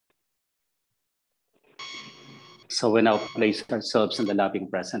So we now place ourselves in the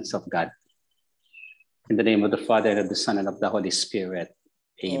loving presence of God. In the name of the Father, and of the Son, and of the Holy Spirit.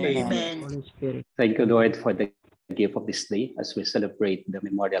 Amen. Amen. Holy Spirit. Thank you, Lord, for the gift of this day as we celebrate the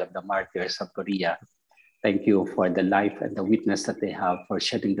memorial of the martyrs of Korea. Thank you for the life and the witness that they have, for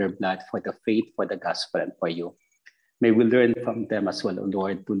shedding their blood for the faith, for the gospel, and for you. May we learn from them as well, O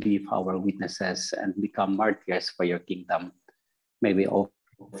Lord, to live our witnesses and become martyrs for your kingdom. May we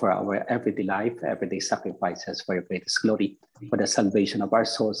offer our everyday life, everyday sacrifices for your greatest glory, for the salvation of our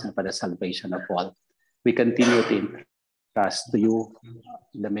souls and for the salvation of all. We continue to entrust to you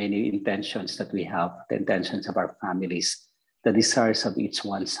the many intentions that we have, the intentions of our families, the desires of each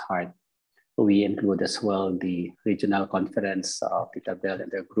one's heart. We include as well the regional conference of Tita Bell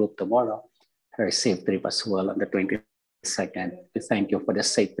and their group tomorrow, her safe trip as well on the 22nd. We thank you for the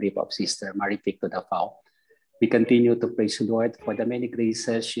safe trip of Sister Maripic to Davao. We continue to praise you, Lord, for the many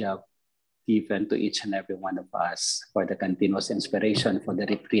graces you have given to each and every one of us, for the continuous inspiration, for the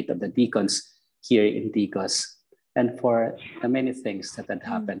retreat of the deacons here in Tigos, and for the many things that had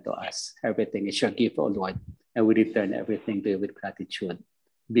happened to us. Everything is your gift, O Lord, and we return everything to you with gratitude.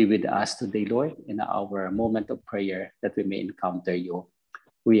 Be with us today, Lord, in our moment of prayer that we may encounter you.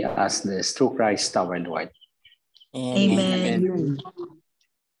 We ask this through Christ our Lord. Amen. Amen.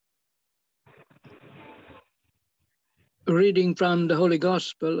 Reading from the Holy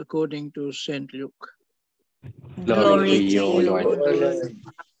Gospel according to St. Luke. Glory to you, O Lord.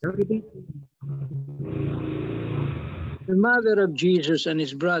 The mother of Jesus and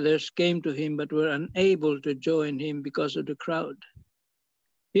his brothers came to him but were unable to join him because of the crowd.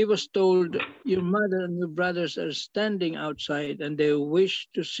 He was told, "Your mother and your brothers are standing outside and they wish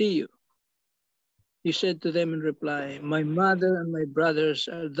to see you." He said to them in reply, "My mother and my brothers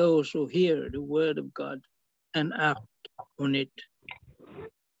are those who hear the word of God and act on it."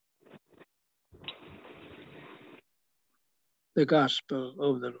 The Gospel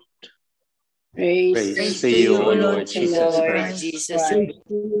of the Lord. Praise to you, O Lord Jesus Lord Christ. Jesus. Praise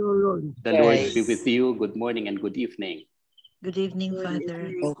to you, Lord. The Lord be with you. Good morning and good evening. Good evening,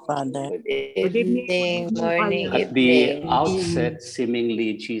 Father. Oh, Father. Good evening, morning, At the evening. outset,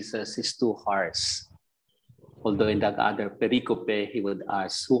 seemingly Jesus is too harsh. Although in that other pericope, he would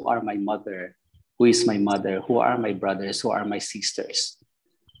ask, "Who are my mother? Who is my mother? Who are my brothers? Who are my sisters?"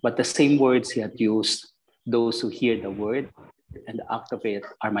 But the same words he had used, those who hear the word and act of it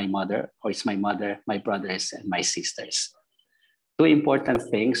are my mother, or is my mother, my brothers, and my sisters. Two important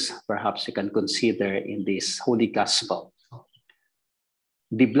things perhaps you can consider in this Holy Gospel.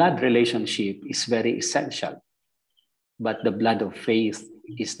 The blood relationship is very essential, but the blood of faith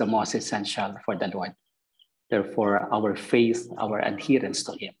is the most essential for the Lord. Therefore, our faith, our adherence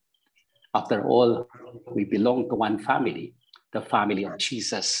to him. After all, we belong to one family, the family of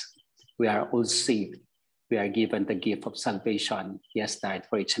Jesus. We are all saved. We are given the gift of salvation. He has died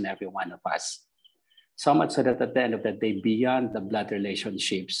for each and every one of us. So much so that at the end of the day, beyond the blood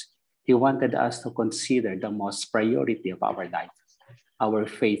relationships, he wanted us to consider the most priority of our life, our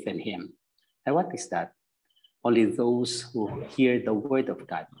faith in him. And what is that? Only those who hear the word of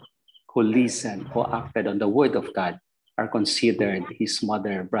God, who listen, who acted on the word of God, are considered his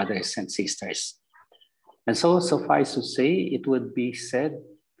mother, brothers, and sisters. And so suffice to say, it would be said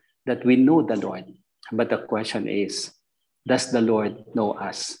that we know the Lord. But the question is, does the Lord know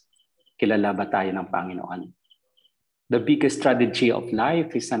us? Kilala ba tayo ng Panginoon? The biggest strategy of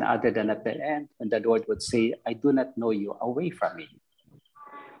life is none other than at the end, when the Lord would say, "I do not know you, away from me."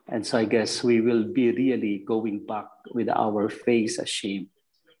 And so I guess we will be really going back with our face ashamed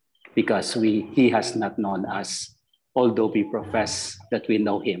because he has not known us, although we profess that we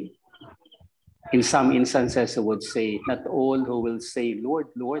know him. In some instances, I would say, not all who will say,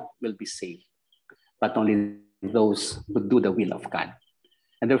 "Lord, Lord," will be saved, but only those who do the will of God.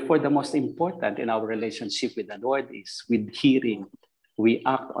 And therefore, the most important in our relationship with the Lord is with hearing. We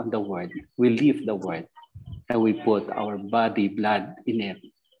act on the word, we live the word, and we put our body, blood in it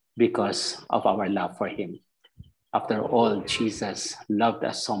because of our love for him. After all, Jesus loved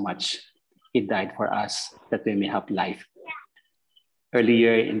us so much. He died for us that we may have life.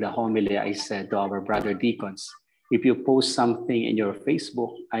 Earlier in the homily, I said to our brother deacons, if you post something in your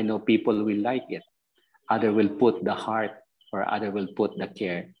Facebook, I know people will like it. Other will put the heart, or other will put the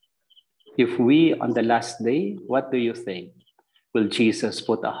care. If we, on the last day, what do you think? Will Jesus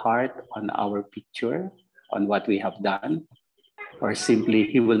put a heart on our picture, on what we have done? Or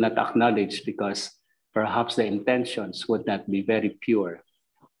simply he will not acknowledge because perhaps the intentions would not be very pure,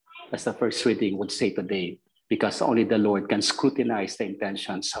 as the first reading would say today, because only the Lord can scrutinize the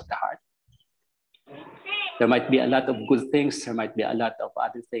intentions of the heart. There might be a lot of good things, there might be a lot of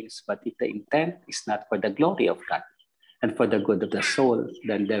other things, but if the intent is not for the glory of God and for the good of the soul,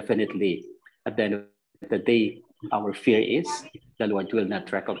 then definitely at the end of the day, our fear is the Lord will not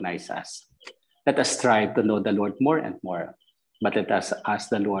recognize us. Let us strive to know the Lord more and more, but let us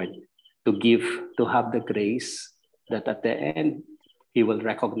ask the Lord to have the grace that at the end, He will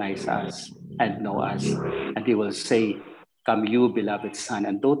recognize us and know us, and He will say, "Come, you beloved son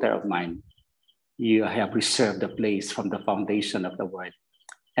and daughter of mine, you have reserved a place from the foundation of the world,"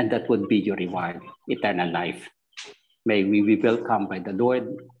 and that would be your reward, eternal life. May we be welcomed by the Lord,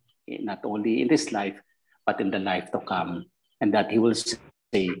 not only in this life, but in the life to come, and that He will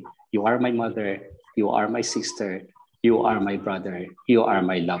say, "You are my mother, you are my sister, you are my brother, you are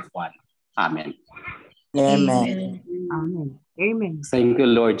my loved one." Amen. Amen. Amen. Amen. Thank you,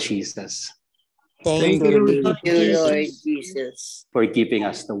 Lord Jesus, Thank Thank you, you, Lord Lord Jesus, for giving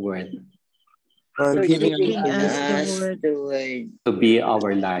us the word for for giving giving giving us the word to be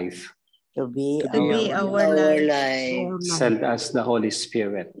our life. to be to to be our our life. Our life. Send us the Holy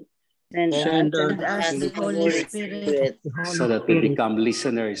Spirit send Send us us the Holy Spirit The Holy so that we Spirit. become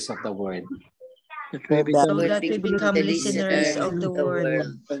listeners of the word that we so that so become that we become listeners of the word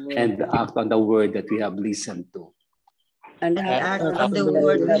and act on the word that we have listened to. and act on the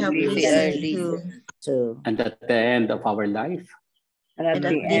word we have listened to. to And at the end of our life, And at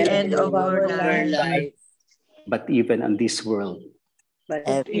the end of our life, but even in this world,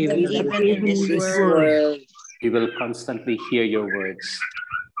 even in this Even world, we will constantly hear your words.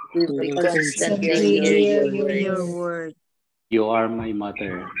 we constantly hear your word. You are my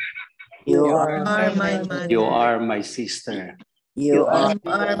mother. you You are are my mother. You are my sister. you are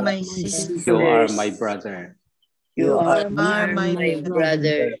You are my sister. You are my brother. you are are my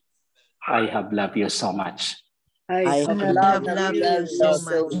brother. I have loved you so much. I I have loved you so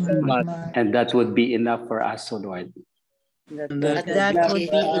much. And that would be enough for us, O Lord. That would be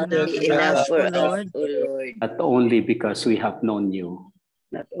enough for us, O Lord, Not only because we have known you,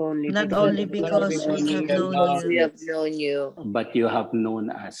 not only because we have known you, but you have known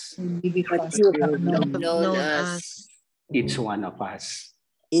us, but you have known us, each one of us.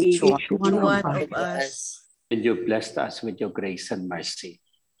 each one each one of us. And you blessed us with your grace and mercy.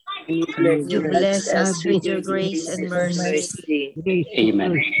 You bless us with your grace and mercy.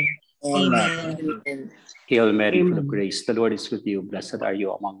 Amen. Amen. Hail Mary, full of Amen. grace, the Lord is with you. Blessed are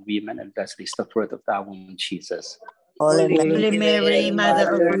you among women, and blessed is the fruit of thy womb, Jesus. Holy Holy Mary,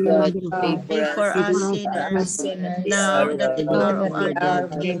 Mother of God, Pray pray for us sinners, now and at the hour of our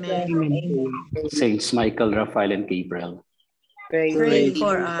death. Amen. Amen. Saints Michael, Raphael, and Gabriel, Pray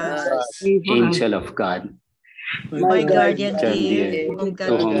for us. Pray for us. angel of God, My guardian John dear, dear, whom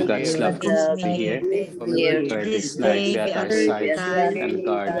to whom God God's love gives to me, hear, for this this night day be be at our at side, our side, and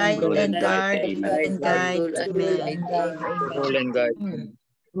guard, light rule, and and guide. guard Amen. and guide. Amen.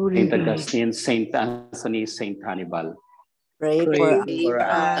 Saint Augustine, Saint Anthony, Saint Hannibal, pray Pray for For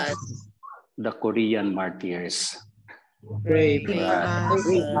us, the Korean martyrs, pray pray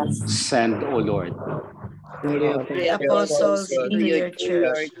for us, send, O Lord. the apostles into your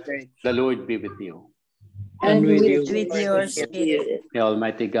church, The Lord be with you. and with you. with your spirit, May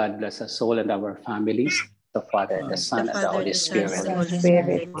Almighty God bless us all and our families, the Father, the the Son, and the Father, Holy the Son, and Spirit. the Holy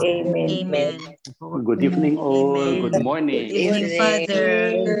Spirit. Amen. Good evening all. Amen. Good morning. Good evening,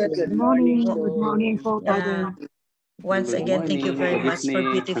 Father. Good morning. Good morning po, Father. Once Good again, thank you morning. very Good much for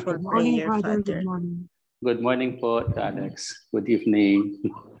evening. beautiful Good morning, prayer, Father. Good Father. morning. Good morning po, Alex. Good evening.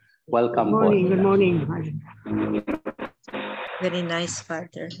 Welcome Good morning. po. Good morning, Father. Very nice,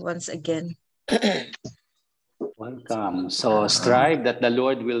 Father. Once again. Welcome. So strive that the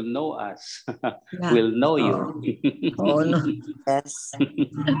Lord will know us, will know you. Oo, no. yes.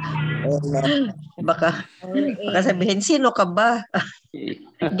 Amen. Baka sabihin, sino ka ba?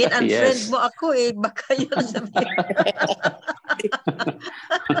 Gin-unfriend Yes. mo ako eh. Baka yun sabihin.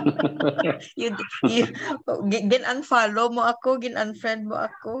 Gin-unfollow mo ako, gin-unfriend mo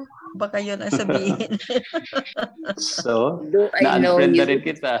ako. Baka yun ang sabihin. So, na-unfriend na rin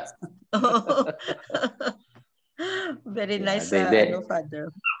kita. Very Yeah, nice, Father.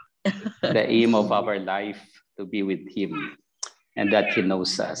 The aim of our life to be with Him and that He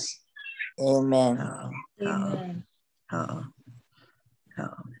knows us. Amen.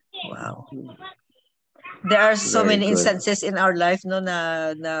 Wow. There are so Very many good. instances in our life no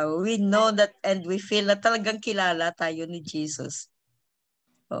na we know that and we feel na talagang kilala tayo ni Jesus.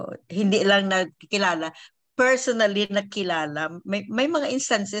 Hindi lang nakilala, personally nakilala. May mga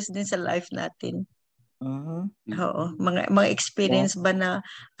instances din sa life natin. Oo, mga experience ba na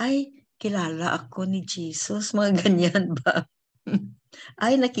ay kilala ako ni Jesus, mga ganyan ba?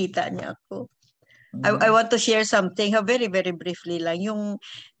 Ay nakita niya ako. I want to share something, very very briefly lang, yung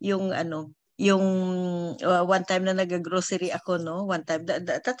one time na nag-grocery ako, no, one time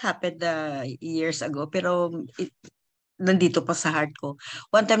that happened years ago, pero nandito pa sa heart ko.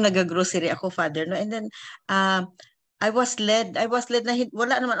 One time nag-grocery ako, Father, no, and then I was led na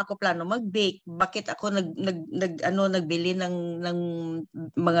wala naman ako plano mag-bake. Bakit ako nagbili ng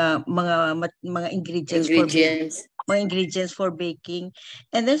mga ingredients mga ingredients for baking.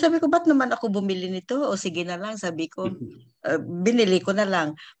 And then sabi ko, ba't naman ako bumili nito? O sige na lang, sabi ko, binili ko na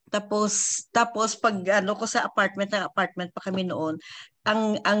lang. Tapos pag ko sa apartment pa kami noon,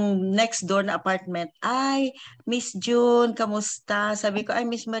 ang next door na apartment, ay, Miss June, kamusta? Sabi ko, ay,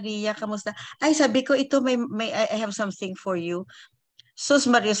 Miss Maria, kamusta? Ay, sabi ko, ito, I have something for you. Sus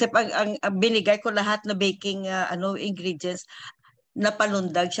Mariosep, ang binigay ko lahat na baking ingredients,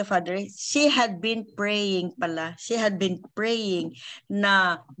 napalundag siya, Father. She had been praying pala. She had been praying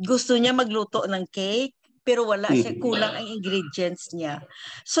na gusto niya magluto ng cake, pero wala siya, kulang ang ingredients niya.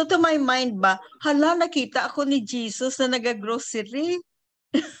 So to my mind ba, hala, nakita ako ni Jesus na nag-grocery.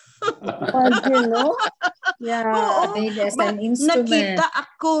 Yeah, Oo, made as an instrument. nakita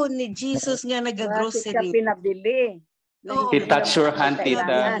ako ni Jesus nga Bakit ka nag-grocery. pinabili? Oo. He touched your hand, Tita.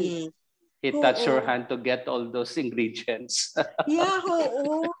 Kailangan. He touched your Oo. hand to get all those ingredients. Yeah,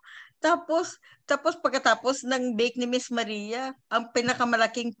 oo. Tapos pagkatapos ng bake ni Miss Maria, ang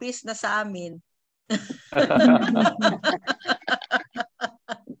pinakamalaking piece na sa amin.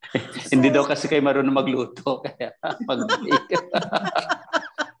 Hindi daw kasi kayo marunong magluto, kaya mag-bake.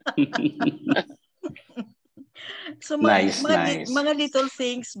 So Nice. mga little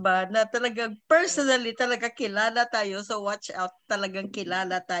things ba na talagang personally talaga kilala tayo, so watch out, talagang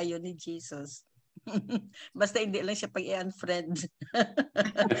kilala tayo ni Jesus. Basta hindi lang siya pag-i-unfriend.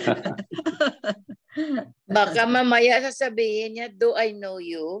 Baka mamaya sasabihin niya, do I know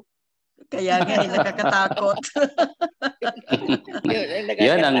you? Kaya nga nakakatakot.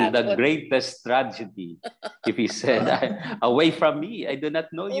 Yan ang the greatest tragedy. If he said, away from me, I do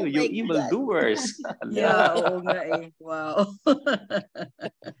not know you, Oh you my evildoers. Yeah, oo nga eh. Wow.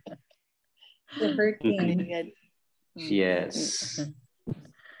 The hurting. Yes.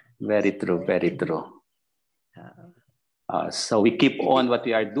 Very true, very true. So we keep on what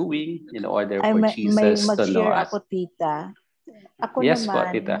we are doing in order for May Jesus to know mag-share us. ako, tita. Ako Yes po,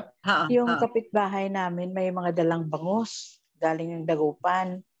 naman, Tita. yung kapitbahay namin may mga dalang bangus galing ng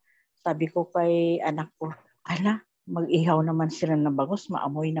Dagupan. Sabi ko kay anak ko, ala, mag-ihaw naman sila ng bangus,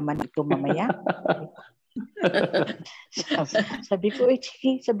 maamoy naman ito mamaya. Sabi ko,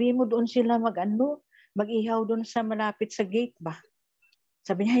 Chiki, sabihin mo doon sila mag-ihaw doon sa malapit sa gate ba?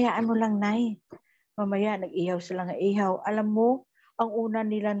 Sabi niya, hayaan mo lang, Nay. Mamaya, nag-ihaw sila ng ihaw. Alam mo, ang una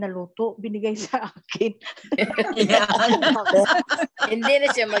nila naluto, binigay sa akin. Hindi na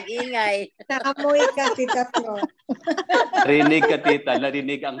siya mag-ingay. Naamoy ka, Tita Flo. Narinig ka, Tita.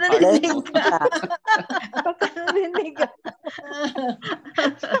 Narinig ang heart mo. Baka narinig ka.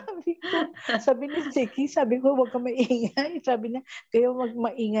 Sabi ni Siki, sabi ko, huwag ka maingay. Sabi niya, kayo wag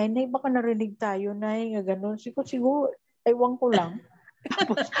maingay, Nay, baka narinig tayo, Nay, nga ganun. Siguro, ewan ko lang.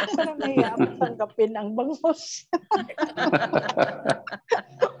 Tapos, parang nahiyaan tanggapin ang bangus.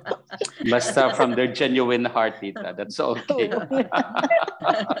 Basta from their genuine heart, Tita. That's okay.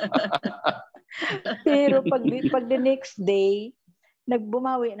 Pero pag the next day,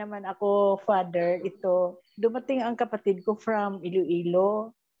 nagbumawi naman ako, Father, dumating ang kapatid ko from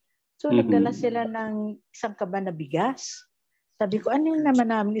Iloilo. So, nagdala sila ng isang kaban na bigas. Sabi ko, ano naman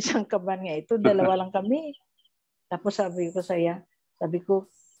namin isang kaban nga ito? Dalawa lang kami. Tapos sabi ko,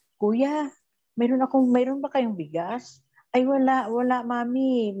 Kuya, mayroon ba kayong bigas? Ay, wala,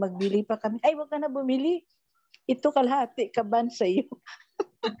 Mami. Magbili pa kami. Ay, wag ka na bumili. Ito kalahati, kaban sa iyo.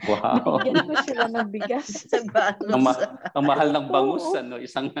 Wow. Binigyan ko sila ng bigas. Ang mahal ng bangus,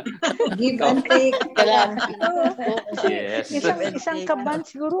 isang Give and take. Yes. Isang kaban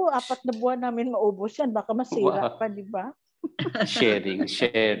siguro, 4 na buwan namin maubos yan. Baka masira pa, di ba? Sharing. So,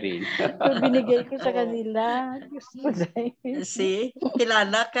 binigay ko sa kanila. See?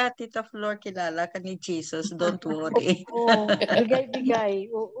 Kilala ka, Tita Flor, kilala ka ni Jesus. Don't worry. Oo. Bigay.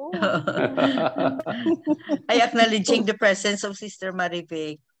 Oo. I acknowledging the presence of Sister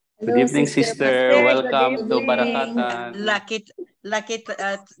Marivic. Good evening, Sister. Welcome to Barakatan. Lucky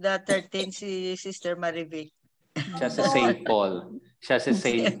at the 13th si Sister Marivic. Siya si St. Paul.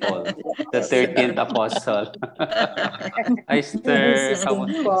 The 13th Apostle. Hi, Sister.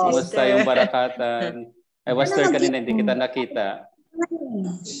 Kamusta yung Barakatan? I was there kanina, hindi kita nakita.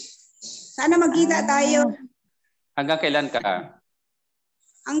 Sana magkita tayo. Hanggang kailan ka?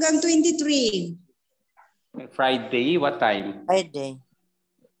 Hanggang 23. Friday, what time?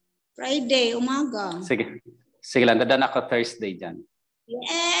 Friday, umaga. Sige. Sige lang, dadan ako Thursday dyan.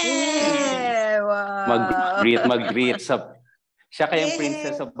 Yes! Yeah, wow. Mag-greet sa... Siya kayang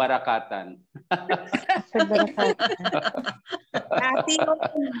princess of Barakatan. Sa Barakat. Dati ko.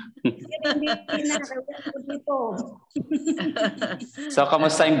 Hindi na. Dito. So,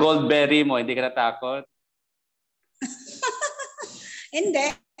 kamusta yung Goldberry mo? Hindi ka natakot?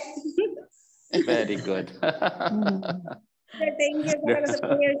 Hindi. Very good. Thank you talaga sa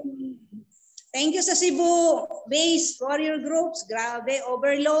prayers. Thank you sa Cebu Base Warrior Groups. Grabe,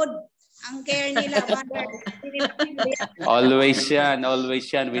 overload. Ang care nila, mother. Always yan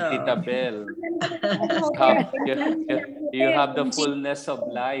with Tita Bell. You have the fullness of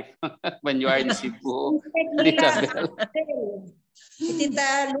life when you are in Cebu. Tita Bell.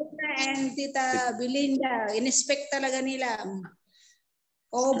 Tita Luna and Tita Belinda, in-expect talaga nila.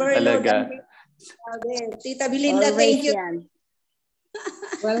 Overload. Talaga. Tita Belinda, Always thank you. yan.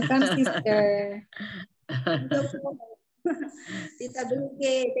 Welcome, sister. Tita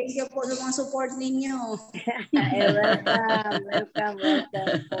Bilke, thank you po sa mga support ninyo. Welcome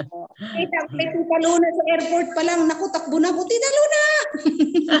po. Tita Luna sa airport pa lang, naku, takbo na po, Tita Luna!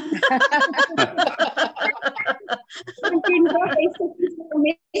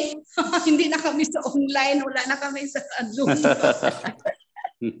 Hindi na kami sa online, wala na kami sa Zoom.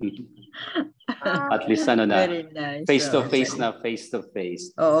 At least ano na, Very nice. face to face.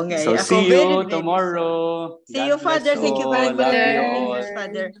 Oo nga. So Ako see very you nice. tomorrow. See you, Father. Thank you very Love much. you Thank all. you,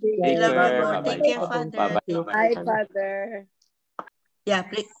 Father. Take Love you care. more. Bye-bye. Thank you, Father. Bye-bye. Hi, Father. Yeah,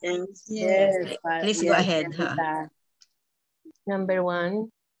 please. Yes, Please go ahead. Number 1,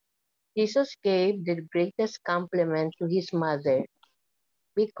 Jesus gave the greatest compliment to his mother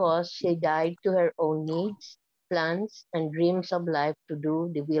because she died to her own needs, plans, and dreams of life to do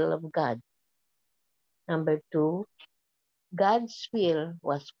the will of God. Number 2, God's will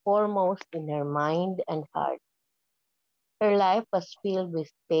was foremost in her mind and heart. Her life was filled with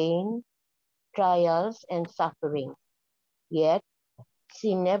pain, trials, and suffering, yet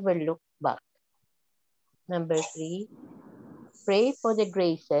she never looked back. Number 3, pray for the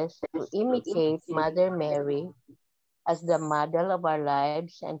graces to imitate Mother Mary as the model of our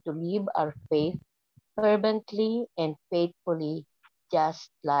lives and to live our faith fervently and faithfully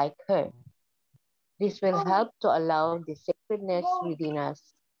just like her. This will help to allow the sacredness within us,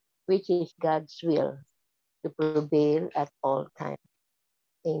 which is God's will, to prevail at all times.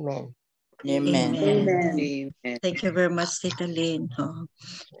 Amen. Amen. Amen. Thank you very much, Tita Lynn.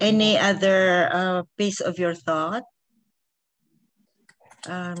 Any other piece of your thought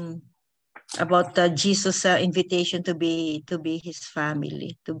about Jesus' invitation to be his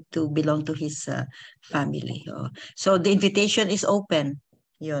family, to belong to his family? So the invitation is open.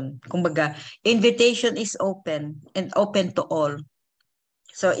 Yun. Kumbaga, invitation is open and open to all.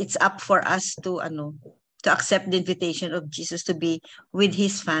 So it's up for us to accept the invitation of Jesus to be with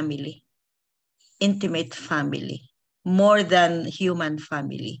his family. Intimate family, more than human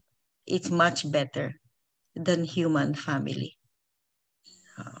family. It's much better than human family.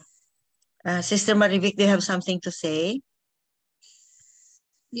 Sister Marivic, do you have something to say?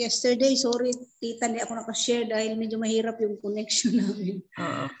 Yesterday, sorry, tita, hindi ako nakashare dahil medyo mahirap yung connection namin.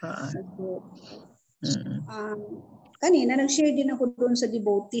 Kanina, nag-share din ako doon sa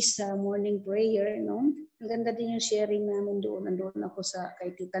devotees sa morning prayer, no? Ang ganda din yung sharing namin doon. Nandoon ako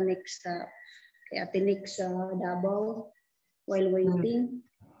kay Tita Nex, kay Ate Nex sa Davao while waiting.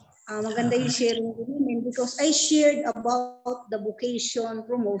 Maganda yung sharing ko namin because I shared about the vocation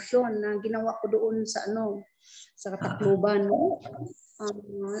promotion na ginawa ko doon sa Tacloban. No?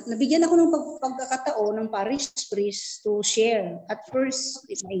 Nabigyan ako ng pagkakataon ng parish priest to share. At first,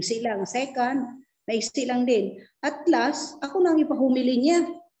 maiksi lang. Second, maiksi lang din. At last, ako nang ipahumili niya.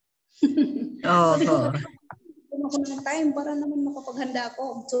 Ako ng time para naman makapaghanda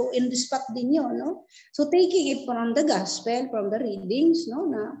ako. So, in the spot din yun, no? So, taking it from the gospel, from the readings, no,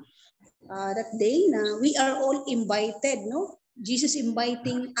 na that day, na we are all invited, no? Jesus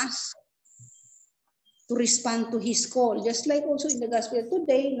inviting us to respond to his call. Just like also in the gospel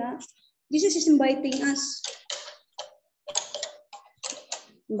today, na Jesus is inviting us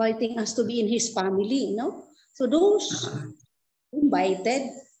to be in his family, no? So those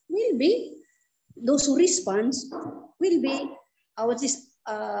invited will be, those who respond will be,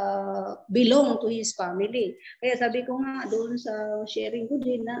 belong to his family. Kaya sabi ko nga doon sa sharing ko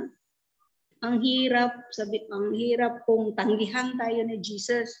din na ang hirap kung tanggihan tayo ni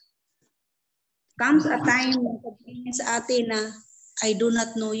Jesus. Comes a time na sabihin sa atin na I do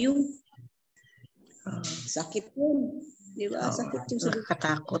not know you. Sakit yun. Di ba? Sakit yung sabi.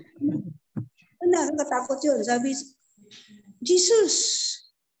 Katakot. Nakakatakot yun. Sabi, Jesus,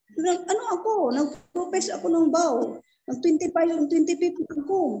 Ano ako, nag-profess ako ng vow. Nag-25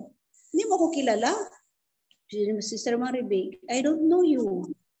 ako. Hindi mo ako kilala? Sister Maribig, I don't know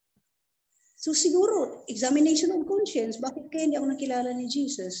you. So siguro, examination of conscience, bakit kaya hindi ako nakilala ni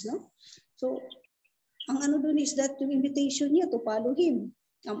Jesus, no? So, ang ano dun is that yung invitation niya to follow Him.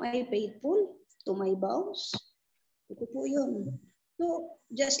 Am I faithful to my vows? Ito po yun. So,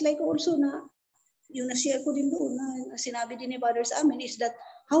 just like also na, yung na-share ko din doon, na sinabi din ni Father sa amin, is that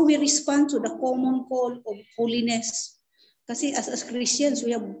how we respond to the common call of holiness. Kasi as Christians,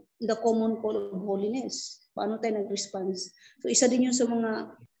 we have the common call of holiness. Paano tayo nag-respond? So, isa din yun sa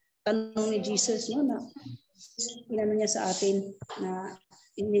mga tanong ni Jesus, no, na inano niya sa atin, na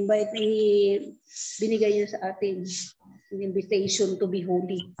binigay niya sa atin an invitation to be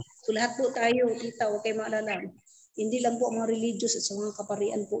holy. So lahat po tayo, tita, huwag kayo maalala. Hindi lang po ang mga religious at sa mga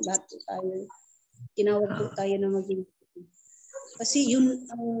kaparian po, lahat po tayo. Tinawag po tayo na maging. Kasi yun,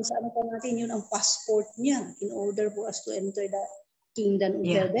 sa ano pa natin, yun ang passport niya in order for us to enter the kingdom of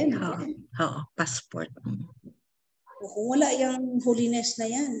heaven. Passport. Kung wala yung holiness na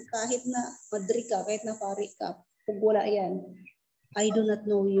yan, kahit na madri ka, kahit na pari ka, kung wala yan, I do not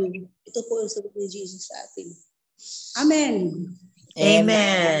know you. Ito po yung sagot ni Jesus sa atin. Amen.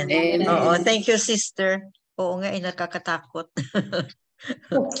 Amen. Amen. Oo, thank you, sister. Oo nga, nakakatakot.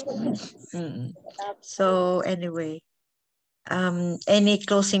 So, anyway, any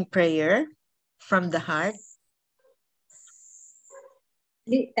closing prayer from the heart?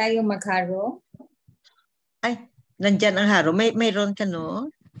 Hindi tayo magharo. Ay, nandyan ang haro. Mayroon ka,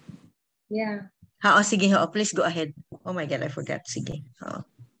 no? Yeah. Sige, please go ahead. Oh my God, I forgot. Sige.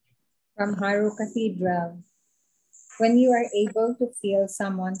 From Haro Cathedral. When you are able to feel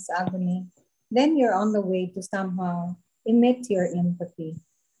someone's agony, then you're on the way to somehow emit your empathy.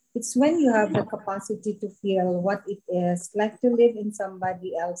 It's when you have the capacity to feel what it is like to live in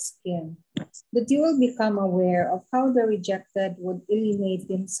somebody else's skin that you will become aware of how the rejected would alienate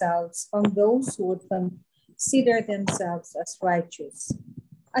themselves from those who would consider themselves as righteous.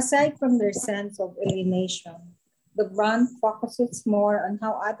 Aside from their sense of alienation, the brand focuses more on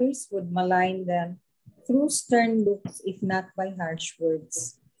how others would malign them through stern looks, if not by harsh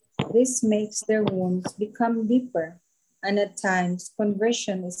words. This makes their wounds become deeper, and at times,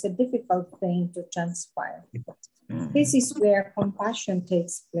 conversion is a difficult thing to transpire. This is where compassion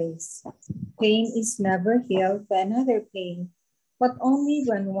takes place. Pain is never healed by another pain, but only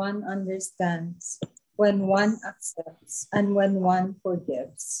when one understands, when one accepts, and when one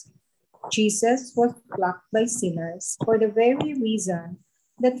forgives. Jesus was flogged by sinners for the very reason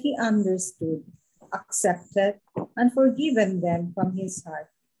that he understood, accepted, and forgiven them from his heart.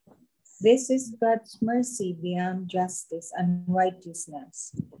 This is God's mercy beyond justice and righteousness.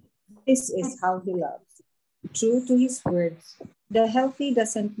 This is how he loves. True to his words, the healthy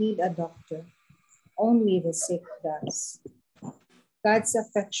doesn't need a doctor, only the sick does. God's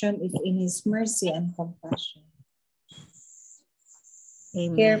affection is in his mercy and compassion.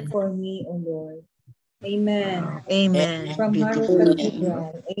 Amen. Care for me, O Lord. Amen. Amen. From Haro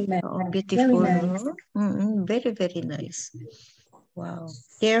Cathedral. Amen. Beautiful. Very nice. Very, very nice. Wow.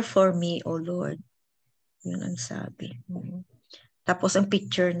 Care for me, O Lord. Yun ang sabi. Tapos ang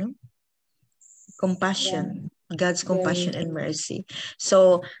picture, no? Compassion. Yeah. God's compassion and mercy.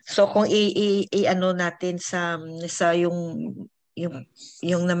 So kung i-ano natin sa yung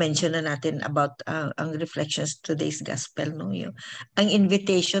na-mention na natin about ang reflections today's gospel, no? Ang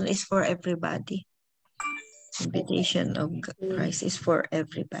invitation is for everybody. Invitation of Christ is for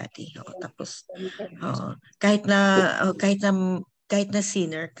everybody. Tapos kahit na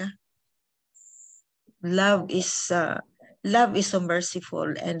sinner ka, love is so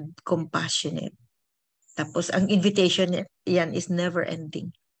merciful and compassionate. Tapos ang invitation yan is never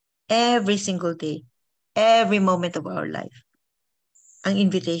ending. Every single day, every moment of our life. Ang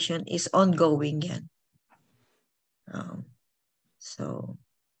invitation is ongoing yan. So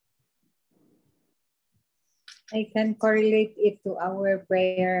I can correlate it to our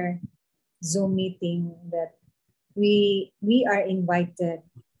prayer Zoom meeting that we are invited,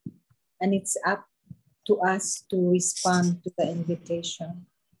 and it's up to us to respond to the invitation,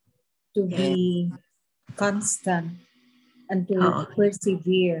 to be constant and to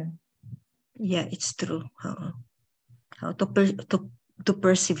persevere. Yeah, it's true. To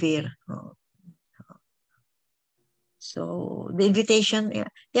persevere. So the invitation,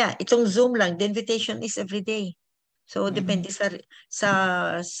 itong Zoom lang, the invitation is every day. So depende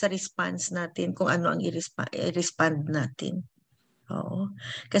sa response natin kung ano ang i-respond natin. Oo.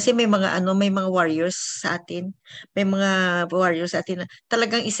 Kasi may mga warriors sa atin. May mga warriors sa atin na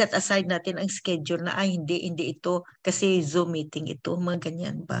talagang iset aside natin ang schedule na hindi ito kasi Zoom meeting ito, mga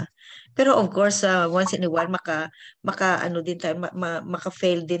ganyan ba. Pero of course, once in a while din tayo,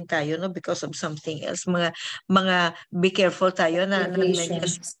 maka-fail din tayo, no, because of something else. Mga be careful tayo na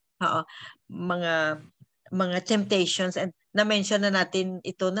Temptations. oo, mga temptations, and na-mention na natin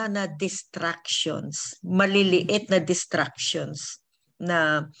ito na distractions, maliliit na distractions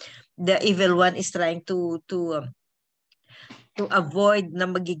na the evil one is trying to avoid na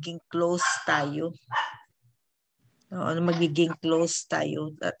magiging close tayo. Na magiging close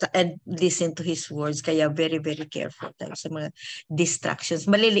tayo and listen to his words. Kaya very, very careful tayo sa mga distractions.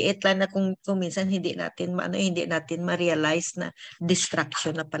 Maliliit lang na kung minsan hindi natin ma-realize na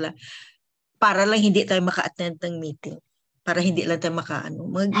distraction na pala. Para lang hindi tayo maka-attend ng meeting. Para hindi lang tayo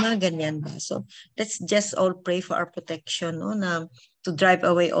mga ganyan ba. So let's just all pray for our protection, no, na to drive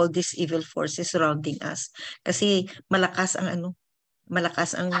away all these evil forces surrounding us. Kasi malakas ang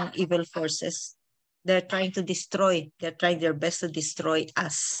evil forces. They're trying to destroy. They're trying their best to destroy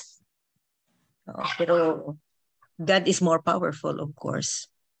us. Pero God is more powerful, of course.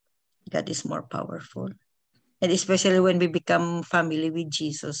 God is more powerful. And especially when we become family with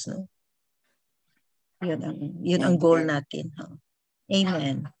Jesus, no? Yun ang goal natin.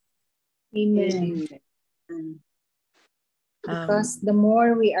 Amen. Amen. Because the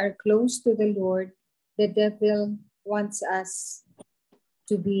more we are close to the Lord, the devil wants us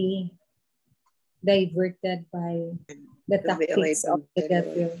to be diverted by the tactics of the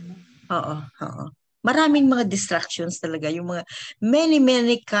devil. Oo. Maraming mga distractions talaga. Yung mga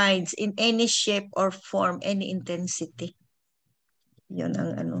many kinds in any shape or form, any intensity. Yun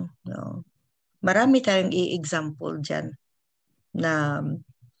ang no. Marami tayong i-example dyan na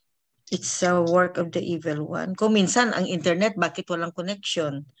it's a work of the evil one. Kung minsan ang internet, bakit walang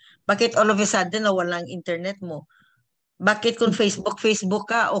connection? Bakit all of a sudden nawala ang internet mo? Bakit kung Facebook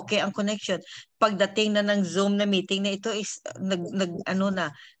ka, okay ang connection? Pagdating na ng Zoom na meeting na ito is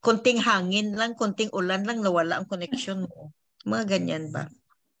konting hangin lang, konting ulan lang, nawala ang connection mo. Mga ganyan ba?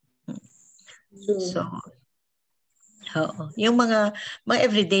 So, yung mga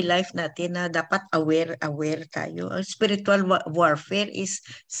everyday life natin na dapat aware tayo. Spiritual warfare is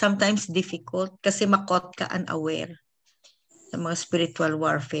sometimes difficult kasi makot ka unaware sa mga spiritual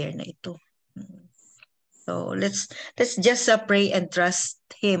warfare na ito. So let's just pray and trust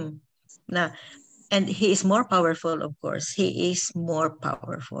him na, and he is more powerful, of course. He is more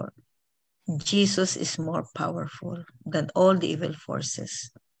powerful. Jesus is more powerful than all the evil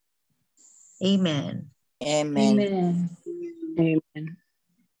forces. Amen. Amen.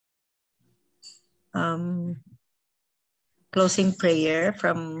 Closing prayer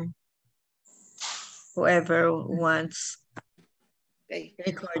from whoever wants. Okay.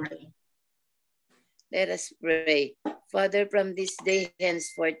 Recording. Let us pray. Father, from this day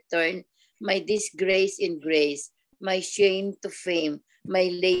henceforth turn my disgrace in grace, my shame to fame,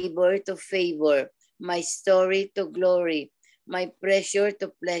 my labor to favor, my story to glory, my pressure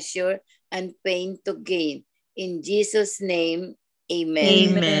to pleasure, and pain to gain. In Jesus' name,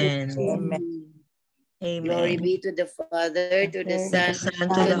 amen. Amen. Amen. Amen. Glory be to the Father, to the Son,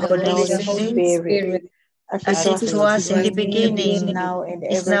 to the Holy Spirit. As it was in the beginning, now and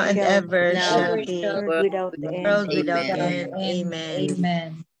is now and ever now shall be, without world end. without Amen. end. Amen.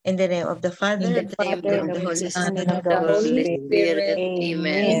 Amen. In the name of the Father, In the the name Father, of the Holy Son, Spirit. and of the Holy Spirit.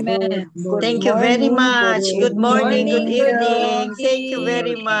 Amen. Amen. Thank you very much. Good morning, good evening. Thank you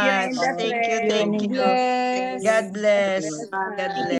very See you much. in the Thank you. flesh. Thank you. Bless. God bless. God bless.